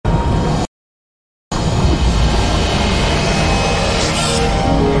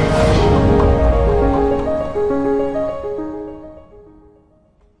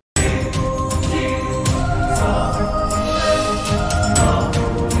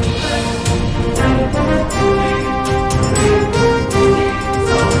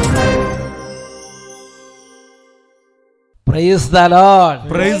Praise the Lord,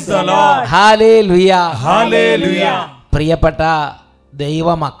 praise the Lord, hallelujah, hallelujah. പ്രിയപ്പെട്ട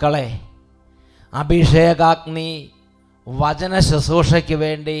ദൈവമക്കളെ, അഭിഷേകാഗ്നി വചന ശുശ്രൂഷയ്ക്ക്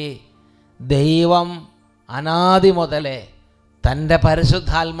വേണ്ടി ദൈവം അനാദി മുതലേ തൻ്റെ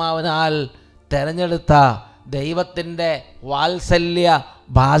പരിശുദ്ധാത്മാവിനാൽ തിരഞ്ഞെടുത്ത ദൈവത്തിൻ്റെ വാത്സല്യ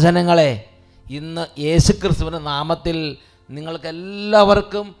ഭാജനങ്ങളെ ഇന്ന് യേശുക്രിസ്തുവിൻ്റെ നാമത്തിൽ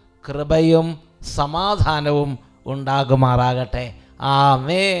നിങ്ങൾക്കെല്ലാവർക്കും കൃപയും സമാധാനവും ഉണ്ടാകുമാറാകട്ടെ.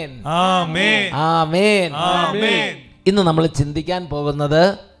 ആമേൻ, ആമേൻ, ആമേൻ, ആമേൻ. ഇന്ന് നമ്മൾ ചിന്തിക്കാൻ പോകുന്നത്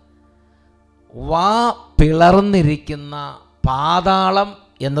വാ പിളർന്നിരിക്കുന്ന പാതാളം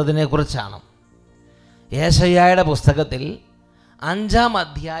എന്നതിനെക്കുറിച്ചാണ്. യേശയ്യായുടെ പുസ്തകത്തിൽ 5-ാം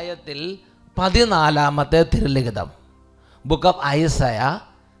അധ്യായത്തിൽ 14-ാമത്തെ തിരുലിഖിതം, book of Isaiah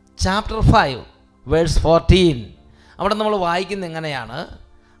chapter 5 verse 14. അവിടെ നമ്മൾ വായിക്കുന്ന എങ്ങനെയാണ്: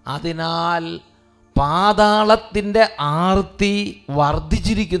 അതിനാൽ പാതാളത്തിൻ്റെ ആർത്തി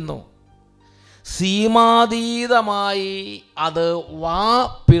വർദ്ധിച്ചിരിക്കുന്നു, സീമാതീതമായി അത് വാ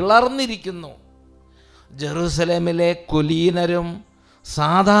പിളർന്നിരിക്കുന്നു. ജെറുസലേമിലെ കുലീനരും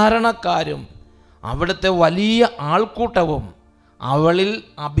സാധാരണക്കാരും അവിടുത്തെ വലിയ ആൾക്കൂട്ടവും അവളിൽ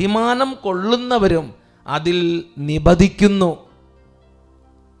അഭിമാനം കൊള്ളുന്നവരും അതിൽ നിബദിക്കുന്നു.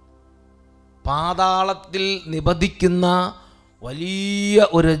 പാതാളത്തിൽ നിബദിക്കുന്ന വലിയ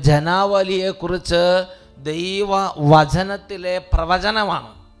ഒരു ജനാവലിയെക്കുറിച്ച് ദൈവവചനത്തിലെ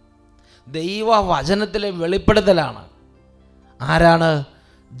പ്രവചനമാണ്, ദൈവവചനത്തിലെ വെളിപ്പെടുത്തലാണ്. ആരാണ്?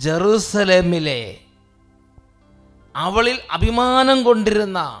 ജെറുസലേമിലെ അവളിൽ അഭിമാനം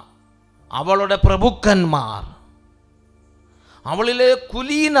കൊണ്ടിരുന്ന അവളുടെ പ്രഭുക്കന്മാർ, അവളിലെ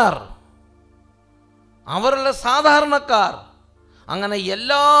കുലീനർ, അവരുടെ സാധാരണക്കാർ, അങ്ങനെ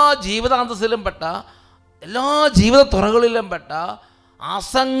എല്ലാ ജീവിതാന്തസ്സിലും പെട്ട, എല്ലാ ജീവിത തുറകളിലും പെട്ട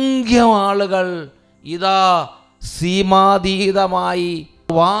അസംഖ്യം ആളുകൾ ഇതാ സീമാതീതമായി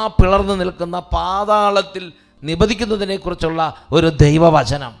വാ പിളർന്നു നിൽക്കുന്ന പാതാളത്തിൽ നിബദിക്കുന്നതിനെക്കുറിച്ചുള്ള ഒരു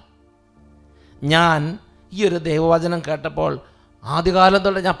ദൈവവചനം. ഞാൻ ഈ ഒരു ദൈവവചനം കേട്ടപ്പോൾ ആദ്യകാലം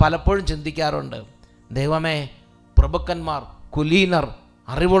തൊട്ട് ഞാൻ പലപ്പോഴും ചിന്തിക്കാറുണ്ട്, ദൈവമേ, പ്രഭുക്കന്മാർ, കുലീനർ,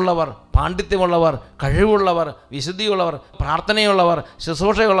 അറിവുള്ളവർ, പാണ്ഡിത്യമുള്ളവർ, കഴിവുള്ളവർ, വിശുദ്ധിയുള്ളവർ, പ്രാർത്ഥനയുള്ളവർ,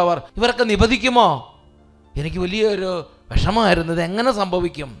 ശുശ്രൂഷയുള്ളവർ, ഇവരൊക്കെ നിബദിക്കുമോ? എനിക്ക് വലിയൊരു വിഷമമായിരുന്നു, ഇതെങ്ങനെ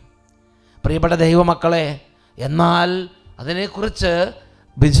സംഭവിക്കും? പ്രിയപ്പെട്ട ദൈവമക്കളെ, എന്നാൽ അതിനെക്കുറിച്ച്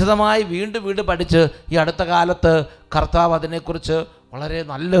വിശദമായി വീണ്ടും പഠിച്ച് ഈ അടുത്ത കാലത്ത് കർത്താവ് അതിനെക്കുറിച്ച് വളരെ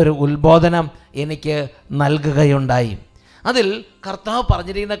നല്ലൊരു ഉത്ബോധനം എനിക്ക് നൽകുകയുണ്ടായി. അതിൽ കർത്താവ്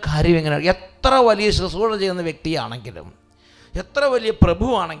പറഞ്ഞിരിക്കുന്ന കാര്യം എങ്ങനെയാണ്? എത്ര വലിയ ശുശ്രൂഷ ചെയ്യുന്ന വ്യക്തിയാണെങ്കിലും, എത്ര വലിയ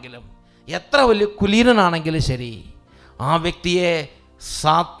പ്രഭുവാണെങ്കിലും, എത്ര വലിയ കുലീനനാണെങ്കിലും ശരി, ആ വ്യക്തിയെ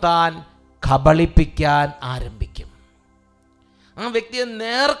സാത്താൻ കബളിപ്പിക്കാൻ ആരംഭിക്കും. ആ വ്യക്തിയെ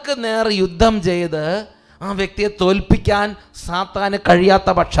നേർക്ക് നേർ യുദ്ധം ചെയ്ത് ആ വ്യക്തിയെ തോൽപ്പിക്കാൻ സാത്താന് കഴിയാത്ത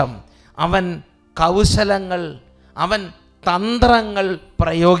പക്ഷം അവൻ കൗശലങ്ങൾ, അവൻ തന്ത്രങ്ങൾ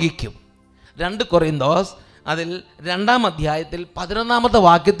പ്രയോഗിക്കും. 2 കൊറിന്തോസ് അതിൽ 2-ാം അധ്യായത്തിൽ 11-ാമത്തെ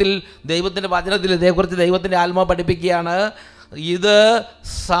വാക്യത്തിൽ ദൈവത്തിൻ്റെ വചനത്തിൽ ഇതേക്കുറിച്ച് ദൈവത്തിൻ്റെ ആത്മാവ് പഠിപ്പിക്കുകയാണ്. ഇത്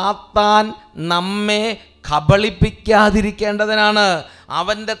സാത്താൻ നമ്മെ കബളിപ്പിക്കാതിരിക്കേണ്ടതിനാണ്.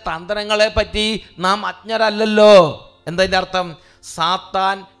 അവൻ്റെ തന്ത്രങ്ങളെ പറ്റി നാം അജ്ഞരല്ലല്ലോ. എന്തതിൻ്റെ അർത്ഥം?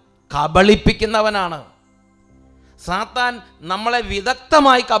 സാത്താൻ കബളിപ്പിക്കുന്നവനാണ്. സാത്താൻ നമ്മളെ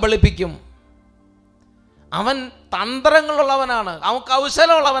വിദഗ്ധമായി കബളിപ്പിക്കും. അവൻ തന്ത്രങ്ങളുള്ളവനാണ്, അവൻ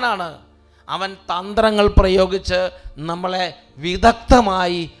കൗശലമുള്ളവനാണ്. അവൻ തന്ത്രങ്ങൾ പ്രയോഗിച്ച് നമ്മളെ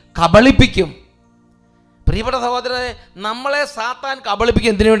വിദഗ്ധമായി കബളിപ്പിക്കും. പ്രിയപ്പെട്ട സഹോദരരെ, നമ്മളെ സാത്താൻ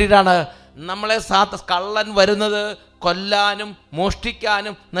കബളിപ്പിക്കും. എന്തിനു വേണ്ടിയിട്ടാണ്? നമ്മളെ കള്ളൻ വരുന്നത് കൊല്ലാനും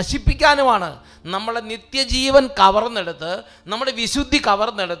മോഷ്ടിക്കാനും നശിപ്പിക്കാനുമാണ്. നമ്മുടെ നിത്യജീവൻ കവർന്നെടുത്ത്, നമ്മുടെ വിശുദ്ധി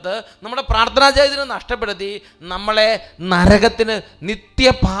കവർന്നെടുത്ത്, നമ്മുടെ പ്രാർത്ഥനാ ചൈതന്യം നഷ്ടപ്പെടുത്തി നമ്മളെ നരകത്തിന്,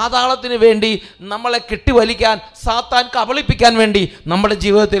 നിത്യപാതാളത്തിന് വേണ്ടി നമ്മളെ കെട്ടിവലിക്കാൻ, സാത്താൻ കബളിപ്പിക്കാൻ വേണ്ടി നമ്മുടെ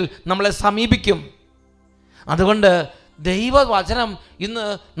ജീവിതത്തിൽ നമ്മളെ സമീപിക്കും. അതുകൊണ്ട് ദൈവവചനം ഇന്ന്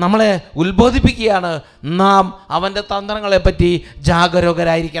നമ്മളെ ഉത്ബോധിപ്പിക്കുകയാണ്, നാം അവൻ്റെ തന്ത്രങ്ങളെപ്പറ്റി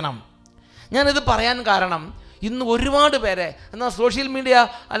ജാഗരൂകരായിരിക്കണം. ഞാനിത് പറയാൻ കാരണം, ഇന്ന് ഒരുപാട് പേരെ, എന്നാൽ സോഷ്യൽ മീഡിയ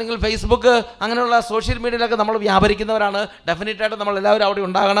അല്ലെങ്കിൽ ഫേസ്ബുക്ക് അങ്ങനെയുള്ള സോഷ്യൽ മീഡിയയിലൊക്കെ നമ്മൾ വ്യാപരിക്കുന്നവരാണ്. ഡെഫിനറ്റായിട്ട് നമ്മളെല്ലാവരും അവിടെ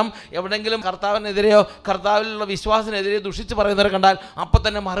ഉണ്ടാകണം. എവിടെയെങ്കിലും കർത്താവിനെതിരെയോ കർത്താവിലുള്ള വിശ്വാസത്തിനെതിരെയോ ദുഷിച്ച് പറയുന്നവരെ കണ്ടാൽ അപ്പം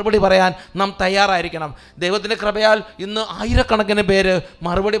തന്നെ മറുപടി പറയാൻ നാം തയ്യാറായിരിക്കണം. ദൈവത്തിൻ്റെ കൃപയാൽ ഇന്ന് ആയിരക്കണക്കിന് പേര്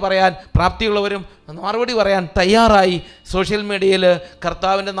മറുപടി പറയാൻ പ്രാപ്തിയുള്ളവരും മറുപടി പറയാൻ തയ്യാറായി സോഷ്യൽ മീഡിയയിൽ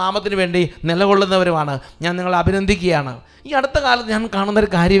കർത്താവിൻ്റെ നാമത്തിന് വേണ്ടി നിലകൊള്ളുന്നവരുമാണ്. ഞാൻ നിങ്ങളെ അഭിനന്ദിക്കുകയാണ്. ഈ അടുത്ത കാലത്ത് ഞാൻ കാണുന്നൊരു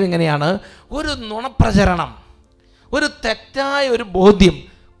കാര്യം എങ്ങനെയാണ്? ഒരു നുണപ്രചരണം, ഒരു തെറ്റായ ഒരു ബോധ്യം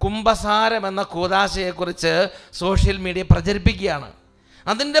കുംഭസാരം എന്ന കൂദാശയെക്കുറിച്ച് സോഷ്യൽ മീഡിയ പ്രചരിപ്പിക്കുകയാണ്.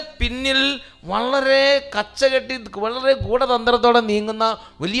 അതിൻ്റെ പിന്നിൽ വളരെ കച്ചകെട്ടി വളരെ ഗൂഢതന്ത്രത്തോടെ നീങ്ങുന്ന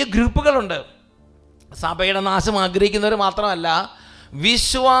വലിയ ഗ്രൂപ്പുകളുണ്ട്. സഭയുടെ നാശം ആഗ്രഹിക്കുന്നവർ മാത്രമല്ല,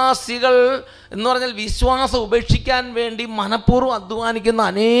 വിശ്വാസികൾ എന്ന് പറഞ്ഞാൽ വിശ്വാസം ഉപേക്ഷിക്കാൻ വേണ്ടി മനഃപൂർവ്വം അധ്വാനിക്കുന്ന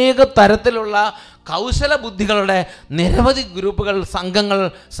അനേക തരത്തിലുള്ള കൗശല ബുദ്ധികളുടെ നിരവധി ഗ്രൂപ്പുകൾ, സംഘങ്ങൾ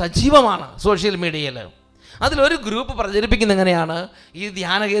സജീവമാണ് സോഷ്യൽ മീഡിയയിൽ. അതിലൊരു ഗ്രൂപ്പ് പ്രചരിപ്പിക്കുന്ന എങ്ങനെയാണ്, ഈ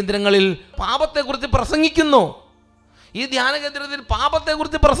ധ്യാന കേന്ദ്രങ്ങളിൽ പാപത്തെക്കുറിച്ച് പ്രസംഗിക്കുന്നു, ഈ ധ്യാന കേന്ദ്രത്തിൽ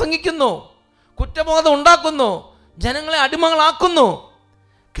പാപത്തെക്കുറിച്ച് പ്രസംഗിക്കുന്നു, കുറ്റബോധം ഉണ്ടാക്കുന്നു, ജനങ്ങളെ അടിമകളാക്കുന്നു.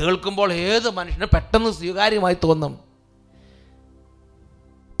 കേൾക്കുമ്പോൾ ഏത് മനുഷ്യന് പെട്ടെന്ന് സ്വീകാര്യമായി തോന്നും.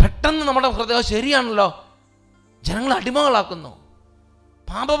 പെട്ടെന്ന് നമ്മുടെ ഹൃദയം ശരിയാണല്ലോ, ജനങ്ങളെ അടിമകളാക്കുന്നു.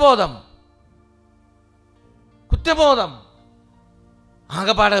 പാപബോധം, കുറ്റബോധം,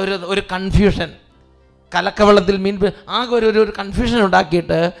 ആകെപ്പാടെ ഒരു കൺഫ്യൂഷൻ, കലക്കവെള്ളത്തിൽ മീൻ ആകെ ഒരു കൺഫ്യൂഷൻ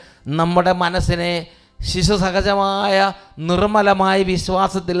ഉണ്ടാക്കിയിട്ട് നമ്മുടെ മനസ്സിനെ ശിശു സഹജമായ നിർമ്മലമായ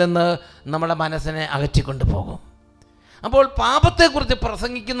വിശ്വാസത്തിൽ നിന്ന് നമ്മുടെ മനസ്സിനെ അകറ്റിക്കൊണ്ടു പോകും. അപ്പോൾ പാപത്തെക്കുറിച്ച്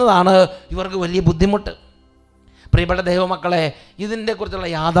പ്രസംഗിക്കുന്നതാണ് ഇവർക്ക് വലിയ ബുദ്ധിമുട്ട്. പ്രിയപ്പെട്ട ദൈവമക്കളെ, ഇതിൻ്റെ കുറിച്ചുള്ള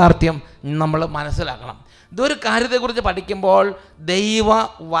യാഥാർത്ഥ്യം നമ്മൾ മനസ്സിലാക്കണം. ഇതൊരു കാര്യത്തെക്കുറിച്ച് പഠിക്കുമ്പോൾ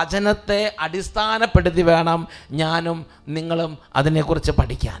ദൈവവചനത്തെ അടിസ്ഥാനപ്പെടുത്തി വേണം ഞാനും നിങ്ങളും അതിനെക്കുറിച്ച്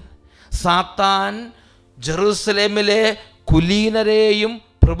പഠിക്കാൻ. സാത്താൻ ജെറുസലേമിലെ കുലീനരെയും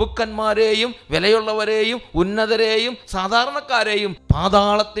പ്രഭുക്കന്മാരെയും വിലയുള്ളവരെയും ഉന്നതരെയും സാധാരണക്കാരെയും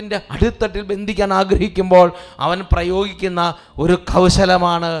പാതാളത്തിൻ്റെ അടിത്തട്ടിൽ ബന്ധിക്കാൻ ആഗ്രഹിക്കുമ്പോൾ അവൻ പ്രയോഗിക്കുന്ന ഒരു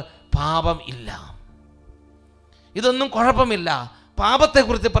കൗശലമാണ് പാപം ഇല്ല, ഇതൊന്നും കുഴപ്പമില്ല,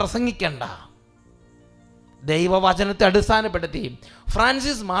 പാപത്തെക്കുറിച്ച് പ്രസംഗിക്കേണ്ട. ദൈവവചനത്തെ അടിസ്ഥാനപ്പെടുത്തി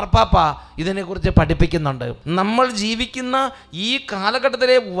ഫ്രാൻസിസ് മാർപ്പാപ്പ ഇതിനെക്കുറിച്ച് പഠിപ്പിക്കുന്നുണ്ട്. നമ്മൾ ജീവിക്കുന്ന ഈ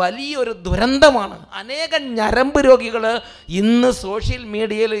കാലഘട്ടത്തിലെ വലിയൊരു ദുരന്തമാണ്. അനേകം ഞരമ്പ് രോഗികൾ ഇന്ന് സോഷ്യൽ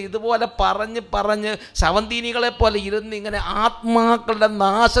മീഡിയയിൽ ഇതുപോലെ പറഞ്ഞ് ശവന്തീനികളെ പോലെ ഇരുന്ന് ഇങ്ങനെ ആത്മാക്കളുടെ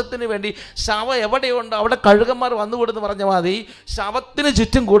നാശത്തിന് വേണ്ടി, ശവം എവിടെയുണ്ടോ അവിടെ കഴുകന്മാർ വന്നുകൂടുന്ന് പറഞ്ഞ മാതിരി, ശവത്തിന്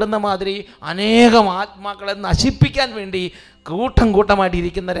ചുറ്റും കൂടുന്ന മാതിരി അനേകം ആത്മാക്കളെ നശിപ്പിക്കാൻ വേണ്ടി കൂട്ടമായിട്ട്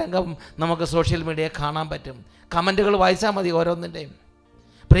ഇരിക്കുന്ന രംഗം നമുക്ക് സോഷ്യൽ മീഡിയയിൽ കാണാൻ പറ്റും. കമൻറ്റുകൾ വായിച്ചാൽ മതി ഓരോന്നിൻ്റെയും.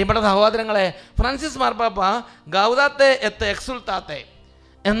 പ്രിയപ്പെട്ട സഹോദരങ്ങളെ, ഫ്രാൻസിസ് മാർപ്പാപ്പ ഗൗദാത്തെ എത്ത് എക്സുൾത്താത്തെ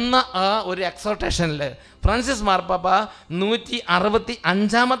എന്ന ആ ഒരു എക്സോട്ടേഷനിൽ ഫ്രാൻസിസ് മാർപ്പാപ്പ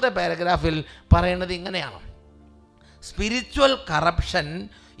 165-ാമത്തെ പാരഗ്രാഫിൽ പറയുന്നത് ഇങ്ങനെയാണ്: spiritual corruption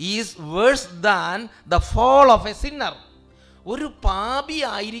is verse than the fall of A Sinner. ഒരു പാപി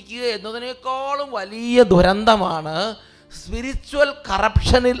ആയിരിക്കുക എന്നതിനേക്കാളും വലിയ ദുരന്തമാണ് സ്പിരിച്വൽ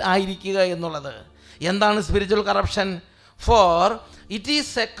കറപ്ഷനിൽ ആയിരിക്കുക എന്നുള്ളത്. എന്താണ് spiritual corruption? For it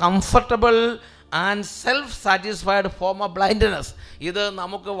is A comfortable and self satisfied form of blindness. ഇത്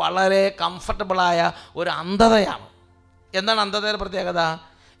നമുക്ക് വളരെ കംഫർട്ടബിളായ ഒരു അന്ധതയാണ്. എന്താണ് അന്ധതയുടെ പ്രത്യേകത?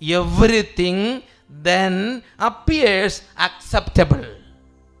 Everything then appears acceptable.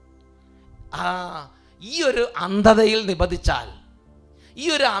 ഈ ഒരു അന്ധതയിൽ നിബന്ധിച്ചാൽ, ഈ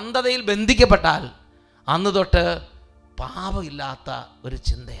ഒരു അന്ധതയിൽ ബന്ധിക്കപ്പെട്ടാൽ അന്ന് തൊട്ട് പാപമില്ലാത്ത ഒരു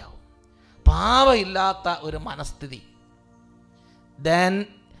ചിന്തയാവും, പാപമില്ലാത്ത ഒരു മനസ്ഥിതി. then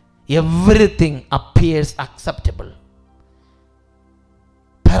everything appears acceptable.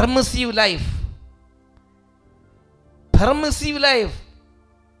 Permissive life,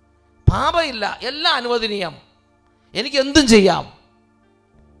 പാപമില്ല, എല്ലാം അനുവദനീയം, എനിക്ക് എന്തും ചെയ്യാം.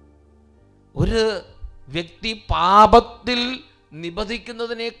 ഒരു വ്യക്തി പാപത്തിൽ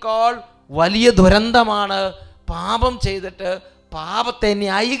നിബന്ധിക്കുന്നതിനേക്കാൾ വലിയ ദുരന്തമാണ് പാപം ചെയ്തിട്ട് പാപത്തെ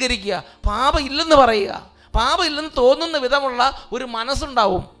ന്യായീകരിക്കുക, പാപം ഇല്ലെന്ന് പറയുക. പാപം ഇല്ലെന്ന് തോന്നുന്ന വിധമുള്ള ഒരു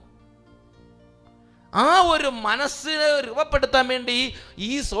മനസ്സുണ്ടാവും. ആ ഒരു മനസ്സിനെ രൂപപ്പെടുത്താൻ വേണ്ടി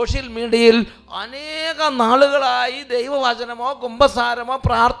ഈ സോഷ്യൽ മീഡിയയിൽ അനേക നാളുകളായി ദൈവവചനമോ കുമ്പസാരമോ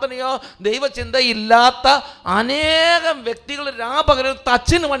പ്രാർത്ഥനയോ ദൈവചിന്തയില്ലാത്ത അനേകം വ്യക്തികൾ രാപകലും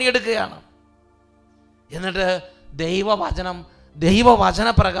തച്ചിന് പണിയെടുക്കുകയാണ്. എന്നിട്ട്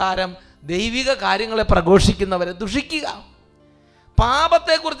ദൈവവചനപ്രകാരം ദൈവിക കാര്യങ്ങളെ പ്രഘോഷിക്കുന്നവരെ ദുഷിക്കുക,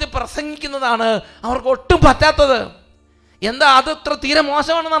 പാപത്തെക്കുറിച്ച് പ്രസംഗിക്കുന്നതാണ് അവർക്ക് ഒട്ടും പറ്റാത്തത്. എന്താ അതത്ര തീരെ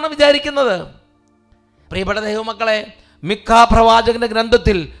മോശമാണെന്നാണ് വിചാരിക്കുന്നത്. പ്രിയപ്പെട്ട ദൈവമക്കളെ, മിക്ക പ്രവാചകന്റെ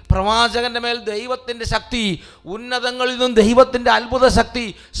ഗ്രന്ഥത്തിൽ പ്രവാചകന്റെ മേൽ ദൈവത്തിൻ്റെ ശക്തി, ഉന്നതങ്ങളിൽ നിന്നും ദൈവത്തിൻ്റെ അത്ഭുത ശക്തി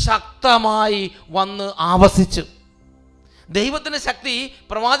ശക്തമായി വന്ന് ആവസിച്ചു. ദൈവത്തിൻ്റെ ശക്തി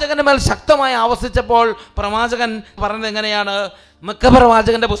പ്രവാചകന്റെ മേൽ ശക്തമായി ആവസിച്ചപ്പോൾ പ്രവാചകൻ പറഞ്ഞത് എങ്ങനെയാണ്? മിക്ക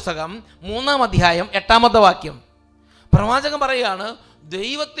പ്രവാചകന്റെ പുസ്തകം 3-ാം അധ്യായം 8-ാമത്തെ വാക്യം. പ്രവാചകൻ പറയുകയാണ്,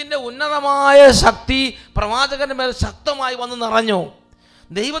 ദൈവത്തിൻ്റെ ഉന്നതമായ ശക്തി പ്രവാചകന്റെ മേൽ ശക്തമായി വന്ന് നിറഞ്ഞു.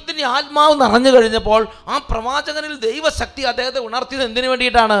 ദൈവത്തിൻ്റെ ആത്മാവ് നിറഞ്ഞു കഴിഞ്ഞപ്പോൾ ആ പ്രവാചകനിൽ ദൈവശക്തി അദ്ദേഹത്തെ ഉണർത്തിയത് എന്തിനു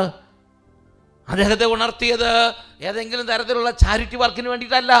വേണ്ടിയിട്ടാണ്? അദ്ദേഹത്തെ ഉണർത്തിയത് ഏതെങ്കിലും തരത്തിലുള്ള ചാരിറ്റി വർക്കിന്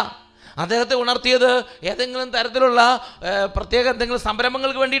വേണ്ടിയിട്ടല്ല. അദ്ദേഹത്തെ ഉണർത്തിയത് ഏതെങ്കിലും തരത്തിലുള്ള പ്രത്യേക എന്തെങ്കിലും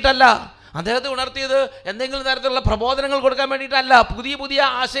സംരംഭങ്ങൾക്ക് വേണ്ടിയിട്ടല്ല. അദ്ദേഹത്തെ ഉണർത്തിയത് എന്തെങ്കിലും തരത്തിലുള്ള പ്രബോധനങ്ങൾ കൊടുക്കാൻ വേണ്ടിയിട്ടല്ല, പുതിയ പുതിയ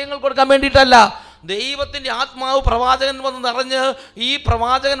ആശയങ്ങൾ കൊടുക്കാൻ വേണ്ടിയിട്ടല്ല. ദൈവത്തിൻ്റെ ആത്മാവ് പ്രവാചകൻ വന്ന് നിറഞ്ഞ് ഈ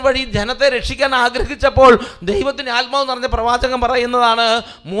പ്രവാചകൻ വഴി ജനത്തെ രക്ഷിക്കാൻ ആഗ്രഹിച്ചപ്പോൾ ദൈവത്തിൻ്റെ ആത്മാവ് നിറഞ്ഞ പ്രവാചകൻ പറയുന്നതാണ്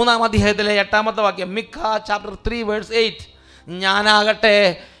 3-ാം അധ്യായത്തിലെ 8-ാമത്തെ വാക്യം, മിക്ക ചാപ്റ്റർ 3:8. ഞാനാകട്ടെ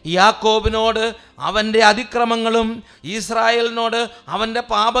യാക്കോബിനോട് അവൻ്റെ അതിക്രമങ്ങളും ഇസ്രായേലിനോട് അവൻ്റെ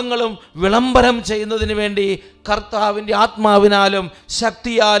പാപങ്ങളും വിളംബരം ചെയ്യുന്നതിന് വേണ്ടി കർത്താവിൻ്റെ ആത്മാവിനാലും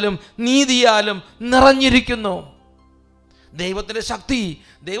ശക്തിയാലും നീതിയാലും നിറഞ്ഞിരിക്കുന്നു. ദൈവത്തിൻ്റെ ശക്തി,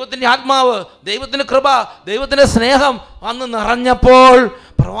 ദൈവത്തിൻ്റെ ആത്മാവ്, ദൈവത്തിൻ്റെ കൃപ, ദൈവത്തിൻ്റെ സ്നേഹം വന്ന് നിറഞ്ഞപ്പോൾ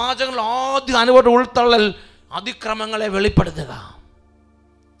പ്രവാചകൻ ആദ്യം അനുഭവ ഉൾത്തള്ളൽ, അതിക്രമങ്ങളെ വെളിപ്പെടുത്തുക,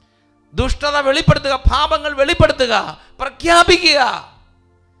 ദുഷ്ടത വെളിപ്പെടുത്തുക, പാപങ്ങൾ വെളിപ്പെടുത്തുക, പ്രഖ്യാപിക്കുക.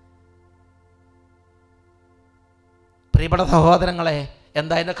 പ്രിയപ്പെട്ട സഹോദരങ്ങളെ,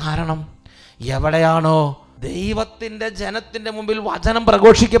 എന്താ അതിൻ്റെ കാരണം? എവിടെയാണോ ദൈവത്തിൻ്റെ ജനത്തിൻ്റെ മുമ്പിൽ വചനം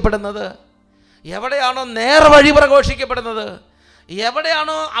പ്രഘോഷിക്കപ്പെടുന്നത്, എവിടെയാണോ നേർവഴി പ്രഘോഷിക്കപ്പെടുന്നത്,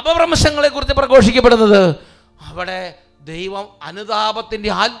 എവിടെയാണോ അപഭ്രംശങ്ങളെക്കുറിച്ച് പ്രഘോഷിക്കപ്പെടുന്നത്, അവിടെ ദൈവം അനുതാപത്തിൻ്റെ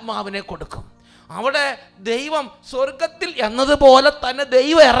ആത്മാവിനെ കൊടുക്കും. അവിടെ ദൈവം സ്വർഗത്തിൽ എന്നതുപോലെ തന്നെ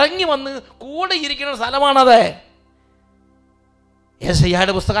ദൈവം ഇറങ്ങി വന്ന് കൂടെ ഇരിക്കുന്ന സ്ഥലമാണത്.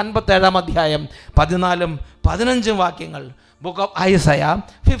 യെശയ്യായുടെ പുസ്തകം 57-ാം അധ്യായം 14-15 വാക്യങ്ങൾ, ബുക്ക് ഓഫ് ഐസയ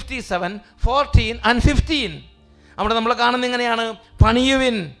 57:14-15. അവിടെ നമ്മൾ കാണുന്ന ഇങ്ങനെയാണ്,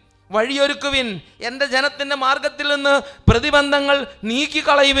 പണിയുവിൻ, വഴിയൊരുക്കുവിൻ, എൻ്റെ ജനത്തിൻ്റെ മാർഗത്തിൽ നിന്ന് പ്രതിബന്ധങ്ങൾ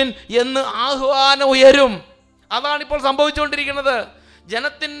നീക്കിക്കളയുവിൻ എന്ന് ആഹ്വാനം ഉയരും. അതാണിപ്പോൾ സംഭവിച്ചുകൊണ്ടിരിക്കുന്നത്.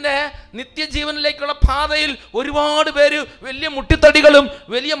 ജനത്തിൻ്റെ നിത്യജീവനിലേക്കുള്ള പാതയിൽ ഒരുപാട് പേര് വലിയ മുട്ടിത്തടികളും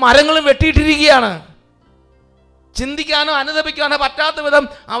വലിയ മരങ്ങളും വെട്ടിയിട്ടിരിക്കുകയാണ്. ചിന്തിക്കാനോ അനുദപിക്കാനോ പറ്റാത്ത വിധം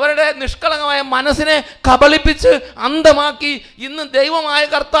അവരുടെ നിഷ്കളങ്കമായ മനസ്സിനെ കബളിപ്പിച്ച് അന്ധമാക്കി ഇന്ന് ദൈവമായ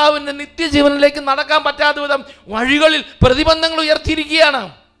കർത്താവിൻ്റെ നിത്യജീവനിലേക്ക് നടക്കാൻ പറ്റാത്ത വിധം വഴികളിൽ പ്രതിബന്ധങ്ങൾ ഉയർത്തിയിരിക്കുകയാണ്.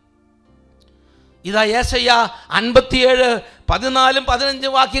 ഇതാ യെശയ്യാ 57:14-15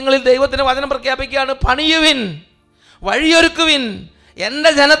 വാക്യങ്ങളിൽ ദൈവത്തിൻ്റെ വചനം പ്രഖ്യാപിക്കുകയാണ്, പണിയുവിൻ, വഴിയൊരുക്കുവിൻ, എൻ്റെ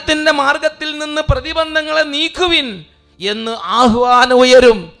ജനത്തിൻ്റെ മാർഗത്തിൽ നിന്ന് പ്രതിബന്ധങ്ങളെ നീക്കുവിൻ എന്ന് ആഹ്വാനം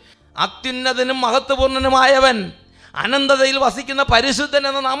ഉയരും. അത്യുന്നതനും മഹത്വപൂർണനുമായവൻ, അനന്തതയിൽ വസിക്കുന്ന പരിശുദ്ധൻ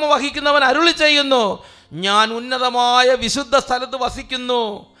എന്ന നാമം വഹിക്കുന്നവൻ അരുളി ചെയ്യുന്നു, ഞാൻ ഉന്നതമായ വിശുദ്ധ സ്ഥലത്ത് വസിക്കുന്നു.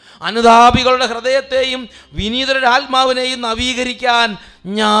 അനുതാപികളുടെ ഹൃദയത്തെയും വിനീതരുടെ ആത്മാവിനെയും നവീകരിക്കാൻ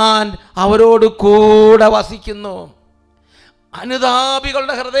ഞാൻ അവരോട് കൂടെ വസിക്കുന്നു.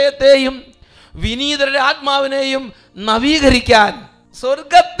 അനുതാപികളുടെ ഹൃദയത്തെയും വിനീതരുടെ ആത്മാവിനെയും നവീകരിക്കാൻ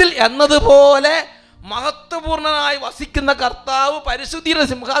സ്വർഗത്തിൽ എന്നതുപോലെ മഹത്വപൂർണനായി വസിക്കുന്ന കർത്താവ്, പരിശുദ്ധിയുടെ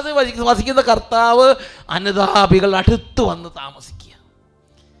സിംഹാസനത്തിൽ വസിക്കുന്ന കർത്താവ് അനുതാപികൾ അടുത്ത് വന്ന് താമസിക്കുക.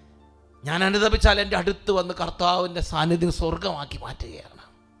 ഞാൻ അനുതപിച്ചാൽ എൻ്റെ അടുത്ത് വന്ന് കർത്താവിൻ്റെ സാന്നിധ്യം സ്വർഗമാക്കി മാറ്റുകയാണ്.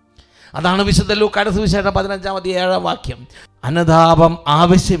 അതാണ് വിശുദ്ധ ലൂക്കായുടെ സുവിശേഷം 15-ാം അധ്യായം 7-ാം വാക്യം, അനുതാപം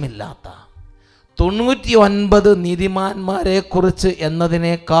ആവശ്യമില്ലാത്ത 99 നീതിമാന്മാരെ കുറിച്ച്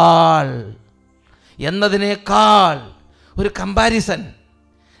എന്നതിനേക്കാൾ ഒരു കമ്പാരിസൺ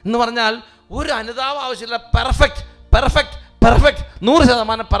എന്ന് പറഞ്ഞാൽ ഒരു അനുതാപം ആവശ്യമില്ല. പെർഫെക്റ്റ്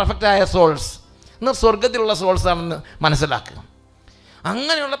 100% പെർഫെക്റ്റായ സോൾസ് എന്ന് സ്വർഗത്തിലുള്ള സോൾസ് ആണെന്ന് മനസ്സിലാക്കുക.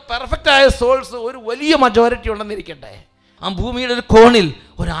 അങ്ങനെയുള്ള പെർഫെക്റ്റായ സോൾസ് ഒരു വലിയ മജോറിറ്റി ഉണ്ടെന്നിരിക്കട്ടെ, ആ ഭൂമിയുടെ ഒരു കോണിൽ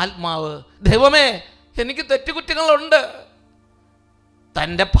ഒരു ആത്മാവ്, ദൈവമേ എനിക്ക് തെറ്റുകുറ്റങ്ങളുണ്ട്,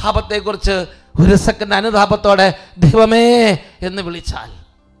 തൻ്റെ പാപത്തെക്കുറിച്ച് ഒരു സെക്കൻഡ് അനുതാപത്തോടെ ദൈവമേ എന്ന് വിളിച്ചാൽ,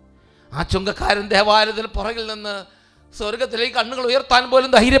 ആ ചുങ്കക്കാരൻ ദേവാലയത്തിന് പുറകിൽ നിന്ന് സ്വർഗത്തിലേക്ക് കണ്ണുകൾ ഉയർത്താൻ പോലും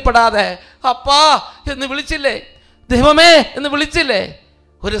ധൈര്യപ്പെടാതെ അപ്പാ എന്ന് വിളിച്ചില്ലേ, ദൈവമേ എന്ന് വിളിച്ചില്ലേ,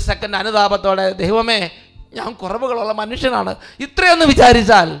 ഒരു സെക്കൻഡ് അനുതാപത്തോടെ ദൈവമേ ഞാൻ കുറവുകളുള്ള മനുഷ്യനാണ് ഇത്രയൊന്ന്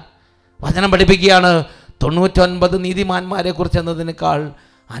വിചാരിച്ചാൽ, വചനം പഠിപ്പിക്കുകയാണ് 99 നീതിമാന്മാരെ കുറിച്ച് എന്നതിനേക്കാൾ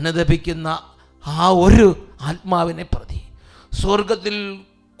അനുദപിക്കുന്ന ആ ഒരു ആത്മാവിനെ പ്രതി സ്വർഗത്തിൽ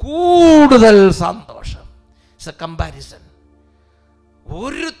കൂടുതൽ സന്തോഷം. It's a comparison.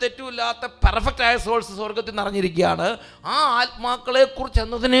 ഒരു തെറ്റുമില്ലാത്ത പെർഫെക്റ്റായ സോൾസ് സ്വർഗത്തിൽ നിറഞ്ഞിരിക്കുകയാണ്. ആ ആത്മാക്കളെ കുറിച്ച്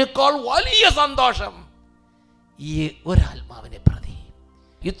എന്നതിനേക്കാൾ വലിയ സന്തോഷം ഈ ഒരാത്മാവിനെ പ്രതി.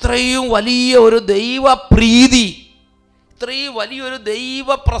 ഇത്രയും വലിയ ഒരു ദൈവപ്രീതി, ഇത്രയും വലിയൊരു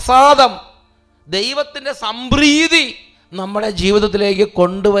ദൈവപ്രസാദം, ദൈവത്തിൻ്റെ സംപ്രീതി നമ്മുടെ ജീവിതത്തിലേക്ക്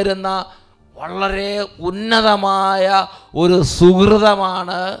കൊണ്ടുവരുന്ന വളരെ ഉന്നതമായ ഒരു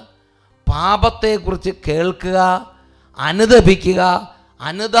സുഹൃതമാണ് പാപത്തെക്കുറിച്ച് കേൾക്കുക, അനുദപിക്കുക,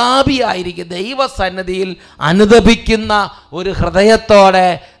 അനുതാപിയായിരിക്കുക, ദൈവസന്നിധിയിൽ അനുദപിക്കുന്ന ഒരു ഹൃദയത്തോടെ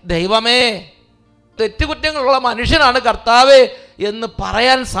ദൈവമേ തെറ്റുകുറ്റങ്ങളുള്ള മനുഷ്യനാണ് കർത്താവേ എന്ന്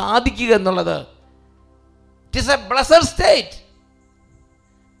പറയാൻ സാധിക്കുക എന്നുള്ളത് it is a blessed state.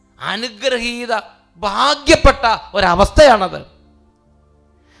 അനുഗ്രഹീത ഭാഗ്യപ്പെട്ട ഒരവസ്ഥയാണത്.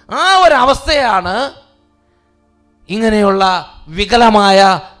 ആ ഒരവസ്ഥയാണ് ഇങ്ങനെയുള്ള വികലമായ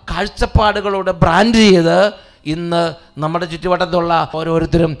കാഴ്ചപ്പാടുകളോട് ബ്രാൻഡ് ചെയ്ത് ഇന്ന് നമ്മുടെ ചുറ്റുവട്ടത്തുള്ള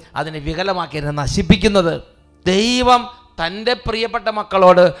ഓരോരുത്തരും അതിനെ വികലമാക്കി നശിപ്പിക്കുന്നത്. ദൈവം തൻ്റെ പ്രിയപ്പെട്ട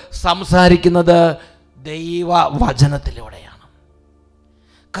മക്കളോട് സംസാരിക്കുന്നത് ദൈവവചനത്തിലൂടെയാണ്.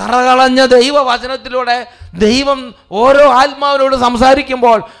 കറകളഞ്ഞ ദൈവവചനത്തിലൂടെ ദൈവം ഓരോ ആത്മാവിനോട്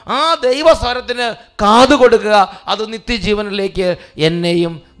സംസാരിക്കുമ്പോൾ ആ ദൈവസ്വരത്തിന് കാതു കൊടുക്കുക. അത് നിത്യജീവനിലേക്ക്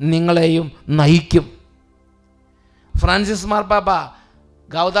എന്നെയും നിങ്ങളെയും നയിക്കും. ഫ്രാൻസിസ് മാർപ്പാപ്പ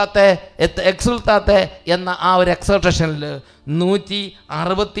ഗൗദാത്തെ എക്സുൽത്താത്തെ എന്ന ആ ഒരു എക്സോർട്ടേഷനിൽ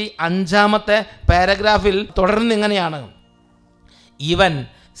 165 പാരഗ്രാഫിൽ തുടർന്ന് ഇങ്ങനെയാണ്: even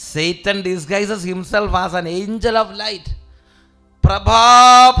Satan disguises himself as an angel of light.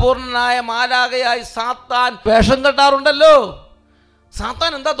 പ്രഭാപൂർണനായ മാലാഖയായി സാത്താൻ വേഷം കെട്ടാറുണ്ടല്ലോ.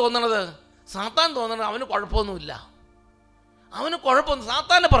 സാത്താൻ എന്താ തോന്നണത്? സാത്താൻ തോന്നണത് അവന് കുഴപ്പമൊന്നുമില്ല. അവന് കുഴപ്പമൊന്നും.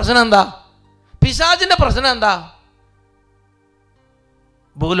 സാത്താൻ്റെ പ്രശ്നം എന്താ? പിശാചിൻ്റെ പ്രശ്നം എന്താ?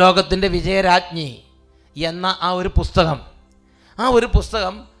 ഭൂലോകത്തിൻ്റെ വിജയരാജ്ഞി എന്ന ആ ഒരു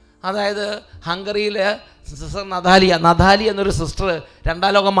പുസ്തകം അതായത് ഹംഗറിയിലെ സിസ്റ്റർ നദാലി എന്നൊരു സിസ്റ്റർ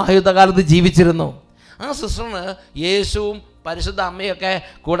 2ാം ലോക മഹായുദ്ധകാലത്ത് ജീവിച്ചിരുന്നു. ആ സിസ്റ്ററിന് യേശുവും പരിശുദ്ധ അമ്മയൊക്കെ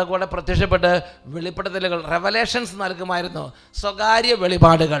കൂടെ പ്രത്യക്ഷപ്പെട്ട് വെളിപ്പെടുത്തലുകൾ, റെവലേഷൻസ് നൽകുമായിരുന്നു. സ്വകാര്യ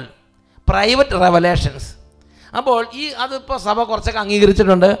വെളിപാടുകൾ, പ്രൈവറ്റ് റെവലേഷൻസ്. അപ്പോൾ അതിപ്പോൾ സഭ കുറച്ചൊക്കെ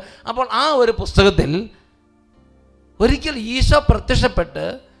അംഗീകരിച്ചിട്ടുണ്ട്. അപ്പോൾ ആ ഒരു പുസ്തകത്തിൽ ഒരിക്കൽ ഈശോ പ്രത്യക്ഷപ്പെട്ട്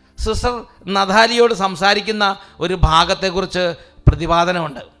സിസ്റ്റർ നദാലിയോട് സംസാരിക്കുന്ന ഒരു ഭാഗത്തെക്കുറിച്ച്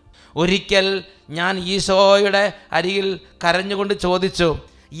പ്രതിപാദനമുണ്ട്. ഒരിക്കൽ ഞാൻ ഈശോയുടെ അരികിൽ കരഞ്ഞുകൊണ്ട് ചോദിച്ചു,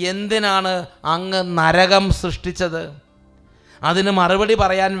 എന്തിനാണ് അങ്ങ് നരകം സൃഷ്ടിച്ചത്? അതിന് മറുപടി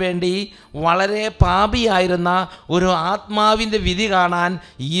പറയാൻ വേണ്ടി വളരെ പാപിയായിരുന്ന ഒരു ആത്മാവിൻ്റെ വിധി കാണാൻ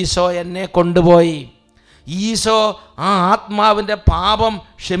ഈശോ എന്നെ കൊണ്ടുപോയി. ഈശോ ആ ആത്മാവിൻ്റെ പാപം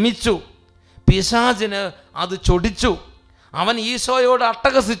ക്ഷമിച്ചു. പിശാചിന് അത് ചൊടിച്ചു. അവൻ ഈശോയോട്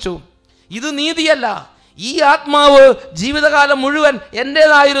അട്ടഹസിച്ചു, ഇത് നീതിയല്ല, ഈ ആത്മാവ് ജീവിതകാലം മുഴുവൻ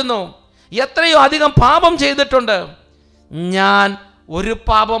എൻ്റേതായിരുന്നു, എത്രയോ അധികം പാപം ചെയ്തിട്ടുണ്ട്, ഞാൻ ഒരു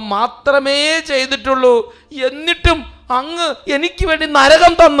പാപം മാത്രമേ ചെയ്തിട്ടുള്ളൂ, എന്നിട്ടും അങ്ങ് എനിക്ക് വേണ്ടി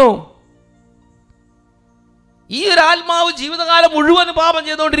നരകം തന്നു. ഈ ഒരു ആത്മാവ് ജീവിതകാലം മുഴുവൻ പാപം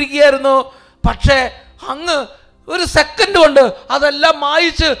ചെയ്തുകൊണ്ടിരിക്കുകയായിരുന്നു. പക്ഷേ അങ്ങ് ഒരു സെക്കൻഡ് കൊണ്ട് അതെല്ലാം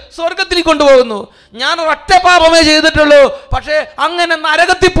മായിച്ച് സ്വർഗത്തിൽ കൊണ്ടുപോകുന്നു. ഞാൻ ഒറ്റ പാപമേ ചെയ്തിട്ടുള്ളൂ, പക്ഷേ അങ്ങനെ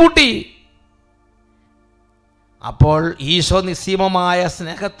നരകത്തിൽ പൂട്ടി. അപ്പോൾ ഈശോ നിസ്സീമമായ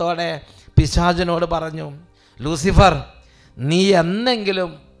സ്നേഹത്തോടെ പിശാചിനോട് പറഞ്ഞു, ലൂസിഫർ, നീ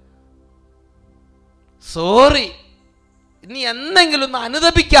എന്നെങ്കിലും ഒന്ന്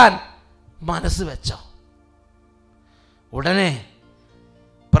അനുതപിക്കാൻ മനസ്സ് വെച്ചോ? ഉടനെ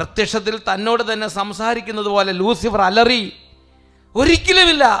പ്രത്യക്ഷത്തിൽ തന്നോട് തന്നെ സംസാരിക്കുന്നത് പോലെ ലൂസിഫർ അലറി,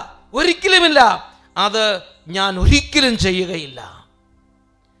 ഒരിക്കലുമില്ല, അത് ഞാൻ ഒരിക്കലും ചെയ്യുകയില്ല.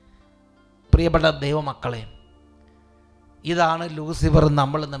 പ്രിയപ്പെട്ട ദൈവമക്കളെ, ഇതാണ് ലൂസിഫർ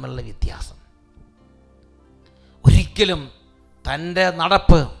നമ്മൾ തമ്മിലുള്ള വ്യത്യാസം. ഒരിക്കലും തൻ്റെ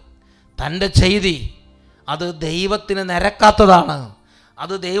നടപ്പ്, തൻ്റെ ചെയ്തി അത് ദൈവത്തിന് നിരക്കാത്തതാണ്,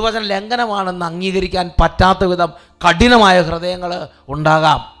 അത് ദൈവവചന ലംഘനമാണെന്ന് അംഗീകരിക്കാൻ പറ്റാത്ത വിധം കഠിനമായ ഹൃദയങ്ങൾ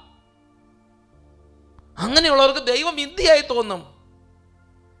ഉണ്ടാകാം. അങ്ങനെയുള്ളവർക്ക് ദൈവം ഇന്ത്യയായി തോന്നും.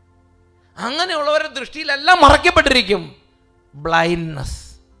 അങ്ങനെയുള്ളവരുടെ ദൃഷ്ടിയിലെല്ലാം മറയ്ക്കപ്പെട്ടിരിക്കും.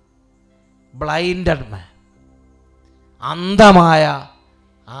 ബ്ലൈൻഡഡ് മാൻ, അന്ധമായ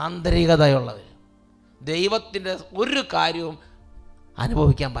ആന്തരികതയുള്ളവർ, ദൈവത്തിൻ്റെ ഒരു കാര്യവും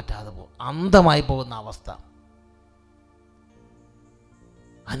അനുഭവിക്കാൻ പറ്റാതെ പോകും. അന്ധമായി പോകുന്ന അവസ്ഥ,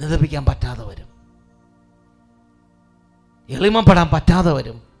 അനുദപിക്കാൻ പറ്റാതെ വരും, എളിമപ്പെടാൻ പറ്റാതെ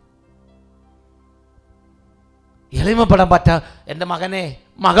വരും. എൻ്റെ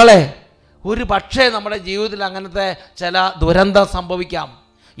മകളെ, ഒരു പക്ഷേ നമ്മുടെ ജീവിതത്തിൽ അങ്ങനത്തെ ചില ദുരന്തം സംഭവിക്കാം.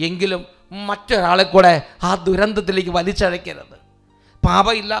 എങ്കിലും മറ്റൊരാളെ കൂടെ ആ ദുരന്തത്തിലേക്ക് വലിച്ചഴക്കരുത്.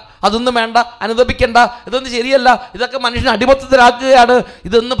 പാപമില്ല, അതൊന്നും വേണ്ട, അനുദപിക്കണ്ട, ഇതൊന്നും ശരിയല്ല, ഇതൊക്കെ മനുഷ്യനെ അടിമത്തത്തിലാക്കുകയാണ്,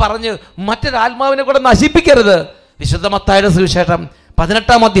 ഇതെന്ന് പറഞ്ഞ് മറ്റൊരാത്മാവിനെ കൂടെ നശിപ്പിക്കരുത്. വിശുദ്ധ മത്തായിയുടെ സുവിശേഷം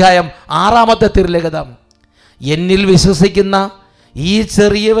 18-ാം അധ്യായം 6-ാമത്തെ തിരുലിഖിതം, എന്നിൽ വിശ്വസിക്കുന്ന ഈ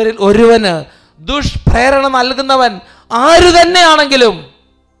ചെറിയവരിൽ ഒരുവന് ദുഷ്പ്രേരണ നൽകുന്നവൻ ആരു തന്നെയാണെങ്കിലും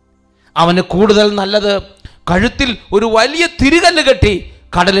അവന് കൂടുതൽ നല്ലത് കഴുത്തിൽ ഒരു വലിയ തിരികല്ല് കെട്ടി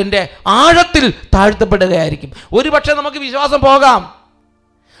കടലിൻ്റെ ആഴത്തിൽ താഴ്ത്തപ്പെടുകയായിരിക്കും. ഒരുപക്ഷെ നമുക്ക് വിശ്വാസം പോകാം,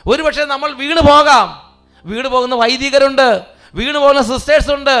 ഒരുപക്ഷെ നമ്മൾ വീണ് പോകുന്ന വൈദികരുണ്ട്, വീണു പോകുന്ന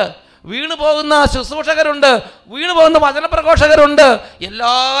സിസ്റ്റേഴ്സ് ഉണ്ട്, വീണു പോകുന്ന ശുശ്രൂഷകരുണ്ട്, വീണു പോകുന്ന വചനപ്രഘോഷകരുണ്ട്.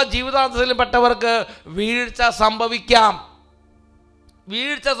 എല്ലാ ജീവിതാന്തത്തിലും പെട്ടവർക്ക് വീഴ്ച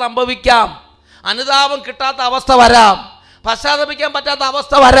സംഭവിക്കാം. അനുതാപം കിട്ടാത്ത അവസ്ഥ വരാം. പശ്ചാത്തപിക്കാൻ പറ്റാത്ത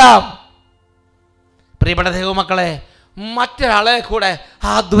അവസ്ഥ വരാം. പ്രിയപ്പെട്ട ദൈവമക്കളെ, മറ്റൊരാളെ കൂടെ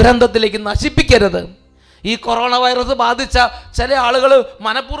ആ ദുരന്തത്തിലേക്ക് നശിപ്പിക്കരുത്. ഈ കൊറോണ വൈറസ് ബാധിച്ച ചില ആളുകൾ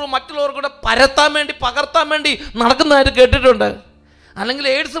മനഃപൂർവ്വം മറ്റുള്ളവർക്കൂടെ പകർത്താൻ വേണ്ടി നടക്കുന്നതായിട്ട് കേട്ടിട്ടുണ്ട്. അല്ലെങ്കിൽ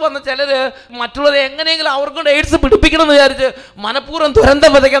എയ്ഡ്സ് വന്ന ചിലർ മറ്റുള്ളവരെ എങ്ങനെയെങ്കിലും അവർക്കൊണ്ട് എയ്ഡ്സ് പിടിപ്പിക്കണം എന്ന് വിചാരിച്ച് മനഃപൂർവ്വം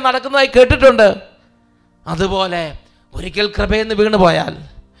ദുരന്തം വിതയ്ക്കാൻ നടക്കുന്നതായി കേട്ടിട്ടുണ്ട്. അതുപോലെ ഒരിക്കൽ കൃപയെന്ന് വീണ് പോയാൽ,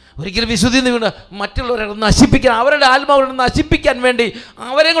 ഒരിക്കൽ വിശുദ്ധിയിൽ നിന്ന് വീണ് മറ്റുള്ളവരെ നശിപ്പിക്കാൻ, അവരുടെ ആത്മാവിനെ നശിപ്പിക്കാൻ വേണ്ടി,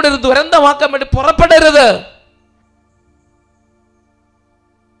 അവരെയും കൂടെ ഒരു ദുരന്തമാക്കാൻ വേണ്ടി പുറപ്പെടരുത്.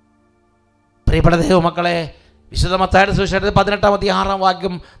 പ്രിയപ്പെട്ട ദൈവമക്കളെ, വിശുദ്ധ മത്തായിയുടെ സുവിശേഷത്തിൽ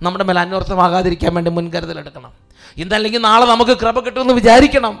 18-6 നമ്മുടെ മേൽ അന്വർത്ഥമാകാതിരിക്കാൻ വേണ്ടി മുൻകരുതലെടുക്കണം. ഇന്നല്ലെങ്കിൽ നാളെ നമുക്ക് കൃപ കിട്ടുമെന്ന്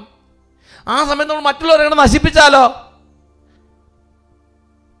വിചാരിക്കണം. ആ സമയത്ത് നമ്മൾ മറ്റുള്ളവരെ നശിപ്പിച്ചാലോ?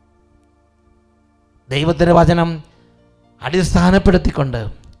 ദൈവത്തിൻ്റെ വചനം അടിസ്ഥാനപ്പെടുത്തിക്കൊണ്ട്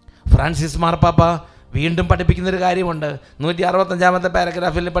ഫ്രാൻസിസ് മാർപ്പാപ്പ വീണ്ടും പഠിപ്പിക്കുന്നൊരു കാര്യമുണ്ട്. 165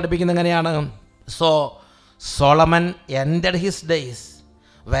 പാരഗ്രാഫിൽ പഠിപ്പിക്കുന്നത് എങ്ങനെയാണ്? Solomon ended his days,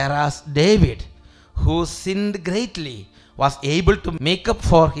 whereas David, who sinned greatly, was able to make up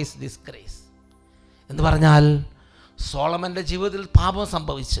for his disgrace. എന്ന് പറഞ്ഞാൽ സോളമൻ്റെ ജീവിതത്തിൽ പാപം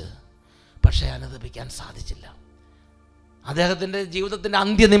സംഭവിച്ച് പക്ഷേ അനുതപിക്കാൻ സാധിച്ചില്ല. അദ്ദേഹത്തിൻ്റെ ജീവിതത്തിൻ്റെ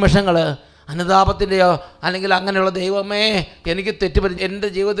അന്ത്യനിമിഷങ്ങൾ അനുതാപത്തിൻ്റെയോ അല്ലെങ്കിൽ അങ്ങനെയുള്ള ദൈവമേ എനിക്ക് തെറ്റുപറ്റി, എൻ്റെ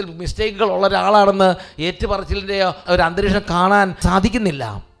ജീവിതത്തിൽ മിസ്റ്റേക്കുകൾ ഉള്ള ഒരാളാണെന്ന് ഏറ്റുപറച്ചിലിൻ്റെയോ ഒരു അന്തരീക്ഷം കാണാൻ സാധിക്കുന്നില്ല.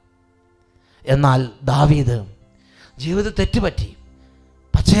 എന്നാൽ ദാവീദ് ജീവിതത്തിൽ തെറ്റുപറ്റി,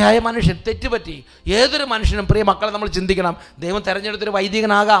 പച്ചയായ മനുഷ്യൻ തെറ്റുപറ്റി. ഏതൊരു മനുഷ്യനും, പ്രിയ മക്കളെ, നമ്മൾ ചിന്തിക്കണം. ദൈവം തിരഞ്ഞെടുത്തൊരു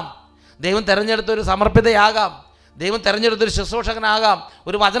വൈദികനാകാം, ദൈവം തിരഞ്ഞെടുത്തൊരു സമർപ്പിതയാകാം, ദൈവം തിരഞ്ഞെടുത്തൊരു ശുശ്രൂഷകനാകാം,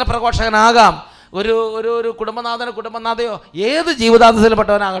 ഒരു വചനപ്രഘോഷകനാകാം, ഒരു കുടുംബനാഥയോ ഏത്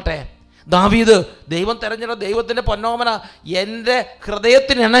ജീവിതാന്തത്തിൽപ്പെട്ടവനാകട്ടെ, ദാവീദ് ദൈവം തിരഞ്ഞെടുത്ത ദൈവത്തിൻ്റെ പൊന്നോമന, എൻ്റെ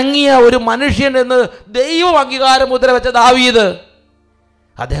ഹൃദയത്തിനിണങ്ങിയ ഒരു മനുഷ്യൻ എന്ന് ദൈവം അംഗീകാരം മുദ്ര വെച്ച ദാവീദ്,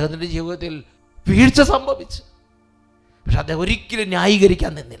 അദ്ദേഹത്തിൻ്റെ ജീവിതത്തിൽ വീഴ്ച സംഭവിച്ചു. പക്ഷെ അദ്ദേഹം ഒരിക്കലും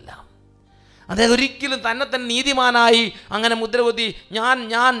ന്യായീകരിക്കാൻ നിന്നില്ല. അദ്ദേഹം ഒരിക്കലും തന്നെ നീതിമാനായി അങ്ങനെ മുദ്രകുത്തി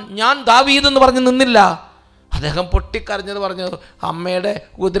ഞാൻ ദാവീദ് എന്ന് പറഞ്ഞ് നിന്നില്ല. അദ്ദേഹം പൊട്ടിക്കരഞ്ഞത് പറഞ്ഞു, അമ്മയുടെ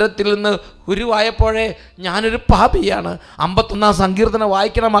ഉദരത്തിൽ നിന്ന് ഉരുവായപ്പോഴേ ഞാനൊരു പാപിയാണ്. 51 സങ്കീർത്തനം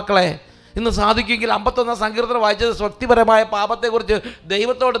വായിക്കണം മക്കളെ. ഇന്ന് സാധിക്കുമെങ്കിൽ 51 സങ്കീർത്തനം വായിച്ചത് വ്യക്തിപരമായ പാപത്തെക്കുറിച്ച്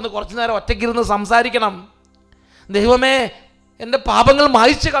ദൈവത്തോട് ഇന്ന് കുറച്ചു നേരം ഒറ്റയ്ക്കിരുന്ന് സംസാരിക്കണം. ദൈവമേ, എൻ്റെ പാപങ്ങൾ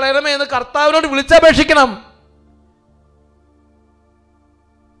മായ്ച്ചു കളയണമേ എന്ന് കർത്താവിനോട് വിളിച്ചപേക്ഷിക്കണം.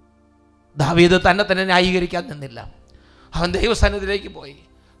 ദാവീദ് തന്നെ ന്യായീകരിക്കാൻ നിന്നില്ല. അവൻ ദൈവസന്നിധിയിലേക്ക് പോയി.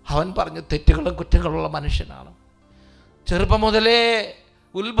 അവൻ പറഞ്ഞു, തെറ്റുകളും കുറ്റങ്ങളുള്ള മനുഷ്യനാണ്. ചെറുപ്പം മുതലേ,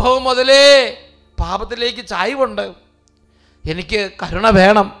 ഉത്ഭവം മുതലേ പാപത്തിലേക്ക് ചായ്വുണ്ട്. എനിക്ക് കരുണ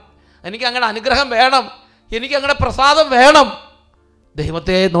വേണം, എനിക്ക് അങ്ങനെ അനുഗ്രഹം വേണം, എനിക്ക് അങ്ങനെ പ്രസാദം വേണം.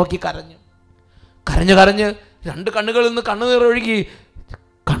 ദൈവത്തെ നോക്കി കരഞ്ഞ് 2 കണ്ണുകളിൽ നിന്ന് കണ്ണുനീർ ഒഴുകി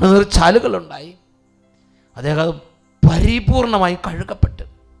കണ്ണുനീർ ചാലുകളുണ്ടായി. അദ്ദേഹം പരിപൂർണമായി കഴുകപ്പെട്ടു.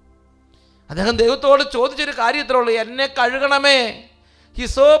 അദ്ദേഹം ദൈവത്തോട് ചോദിച്ചൊരു കാര്യം ഇത്രേ ഉള്ളൂ, എന്നെ കഴുകണമേ,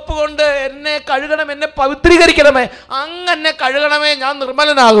 ഹിസോപ്പ് കൊണ്ട് എന്നെ കഴുകണം, എന്നെ പവിത്രീകരിക്കണമേ, അങ്ങനെ കഴുകണമേ, ഞാൻ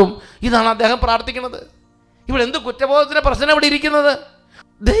നിർമ്മലനാകും. ഇതാണ് അദ്ദേഹം പ്രാർത്ഥിക്കുന്നത്. ഇവിടെ എന്ത് കുറ്റബോധത്തിൻ്റെ പ്രശ്നം ഇവിടെ ഇരിക്കുന്നത്?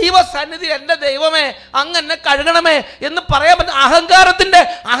 ദൈവസന്നിധി, എൻ്റെ ദൈവമേ അങ്ങനെ കഴുകണമേ എന്ന് പറയാൻ പറ്റും.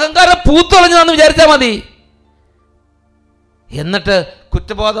 അഹങ്കാരം പൂത്തുളഞ്ഞതാണെന്ന് വിചാരിച്ചാൽ മതി. എന്നിട്ട്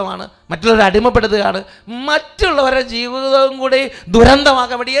കുറ്റബോധമാണ്, മറ്റുള്ളവരെ അടിമപ്പെടുത്തുകയാണ്, മറ്റുള്ളവരുടെ ജീവിതവും കൂടി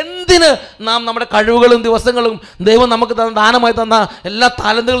ദുരന്തമാക്കാൻ വേണ്ടി. എന്തിന് നാം നമ്മുടെ കഴിവുകളും ദിവസങ്ങളും ദൈവം നമുക്ക് ദാനമായി തന്ന എല്ലാ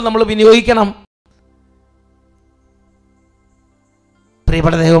താലന്തുകളും നമ്മൾ വിനിയോഗിക്കണം?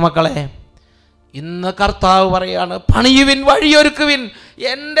 പ്രിയപ്പെട്ട ദൈവമക്കളെ, ഇന്ന് കർത്താവ് പറയാണ്, പണിയുവിൻ, വഴിയൊരുക്കുവിൻ,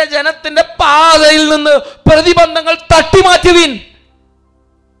 എൻ്റെ ജനത്തിൻ്റെ പാതയിൽ നിന്ന് പ്രതിബന്ധങ്ങൾ തട്ടിമാറ്റുവിൻ.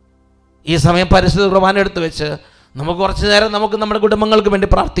 ഈ സമയം പരിശുദ്ധ കുർബാന എടുത്തു വെച്ച് നമുക്ക് കുറച്ചു നേരം നമുക്ക് നമ്മുടെ കുടുംബങ്ങൾക്ക് വേണ്ടി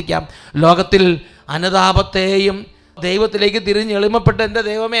പ്രാർത്ഥിക്കാം. ലോകത്തിൽ അനുതാപത്തെയും ദൈവത്തിലേക്ക് തിരിഞ്ഞ് എളിമപ്പെട്ട് എൻ്റെ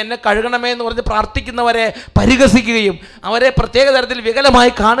ദൈവമേ എന്നെ കഴുകണമേ എന്ന് പറഞ്ഞ് പ്രാർത്ഥിക്കുന്നവരെ പരിഹസിക്കുകയും അവരെ പ്രത്യേക തരത്തിൽ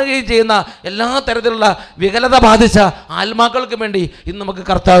വികലമായി കാണുകയും ചെയ്യുന്ന എല്ലാ തരത്തിലുള്ള വികലത ബാധിച്ച ആത്മാക്കൾക്ക് വേണ്ടി ഇന്ന് നമുക്ക്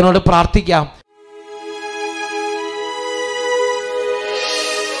കർത്താവിനോട് പ്രാർത്ഥിക്കാം.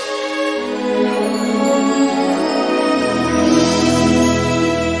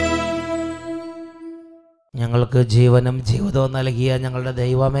 ഞങ്ങൾക്ക് ജീവനും ജീവിതവും നൽകിയ ഞങ്ങളുടെ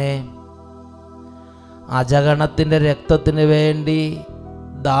ദൈവമേ, അജഗണത്തിൻ്റെ രക്തത്തിന് വേണ്ടി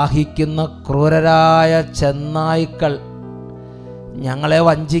ദാഹിക്കുന്ന ക്രൂരരായ ചെന്നായ്ക്കൾ ഞങ്ങളെ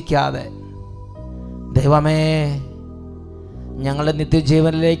വഞ്ചിക്കാതെ ദൈവമേ, ഞങ്ങളെ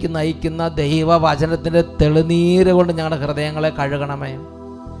നിത്യജീവനിലേക്ക് നയിക്കുന്ന ദൈവവചനത്തിൻ്റെ തെളിനീര് കൊണ്ട് ഞങ്ങളുടെ ഹൃദയങ്ങളെ കഴുകണമേ.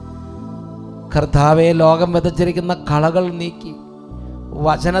 കർത്താവേ, ലോകം വിതച്ചിരിക്കുന്ന കളകൾ നീക്കി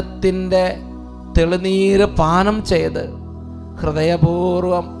വചനത്തിൻ്റെ തെളിനീര് പാനം ചെയ്ത്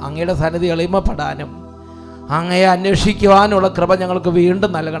ഹൃദയപൂർവ്വം അങ്ങയുടെ സന്നിധി എളിമപ്പെടാനും അങ്ങയെ അന്വേഷിക്കുവാനുള്ള കൃപ ഞങ്ങൾക്ക്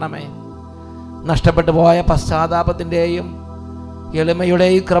വീണ്ടും നൽകണമേ. നഷ്ടപ്പെട്ടു പോയ പശ്ചാത്താപത്തിൻ്റെയും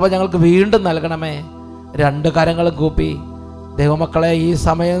എളിമയുടെയും കൃപ ഞങ്ങൾക്ക് വീണ്ടും നൽകണമേ. രണ്ട് കരങ്ങളും കൂപ്പി ദൈവമക്കളെ ഈ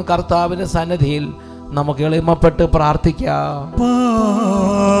സമയം കർത്താവിൻ്റെ സന്നിധിയിൽ നമുക്ക് എളിമപ്പെട്ട് പ്രാർത്ഥിക്കാം.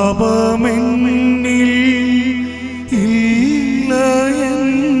 പാപമെന്നിൽ ഇല്ല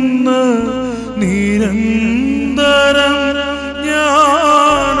എന്ന് നിരന്തരം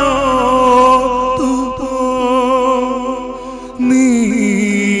ഞാനോർത്തുപോ.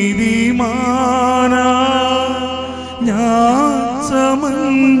 നീതിമാനാ ഞാൻ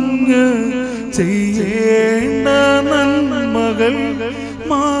സമഞ്ഞ് ചെയ്യേണ്ട നന്മകൾ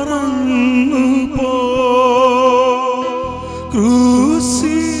മറന്നു പോ.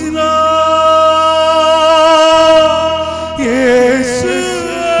 ക്രൂശിലാ യേശുവേ,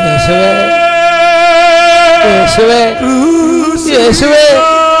 യേശുവേ, യേശുവേ,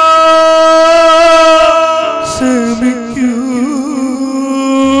 ക്ഷമിക്കൂ.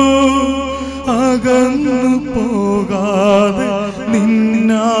 അകന്നു പോകാതെ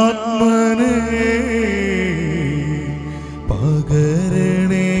നിന്നാത്മനെ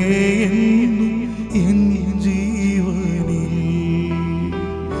പകരണേ എൻ ജീവനിൽ.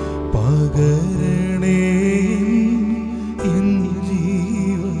 പകരണേ എൻ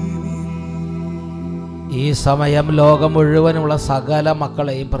ജീവനിൽ. ഈ സമയം ലോകം മുഴുവനുള്ള സകല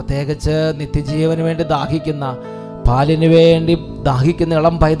മക്കളെയും, പ്രത്യേകിച്ച് നിത്യജീവന് വേണ്ടി ദാഹിക്കുന്ന, പാലിന് വേണ്ടി ദാഹിക്കുന്ന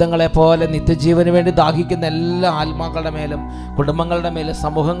ഇളം പൈതങ്ങളെ പോലെ നിത്യജീവന് വേണ്ടി ദാഹിക്കുന്ന എല്ലാ ആത്മാക്കളുടെ മേലും, കുടുംബങ്ങളുടെ മേലും,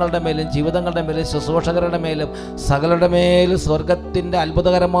 സമൂഹങ്ങളുടെ മേലും, ജീവിതങ്ങളുടെ മേലും, ശുശ്രൂഷകരുടെ മേലും, സകലരുടെ മേലും സ്വർഗത്തിൻ്റെ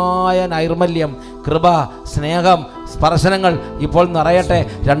അത്ഭുതകരമായ നൈർമല്യം, കൃപ, സ്നേഹം, സ്പർശനങ്ങൾ ഇപ്പോൾ നിറയട്ടെ.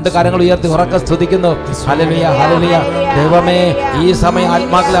 രണ്ട് കരങ്ങൾ ഉയർത്തി ഉറക്കെ സ്തുതിക്കുന്നു. Hallelujah, hallelujah. ദൈവമേ, ഈ സമയം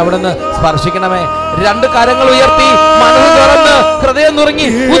ആത്മാക്കളെ അവിടുന്ന് സ്പർശിക്കണമേ. രണ്ട് കരങ്ങൾ ഉയർത്തി മനസ്സ് തുറന്ന് ഹൃദയം നുറുങ്ങി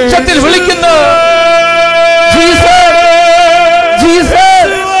ഉച്ചത്തിൽ വിളിക്കുന്നു.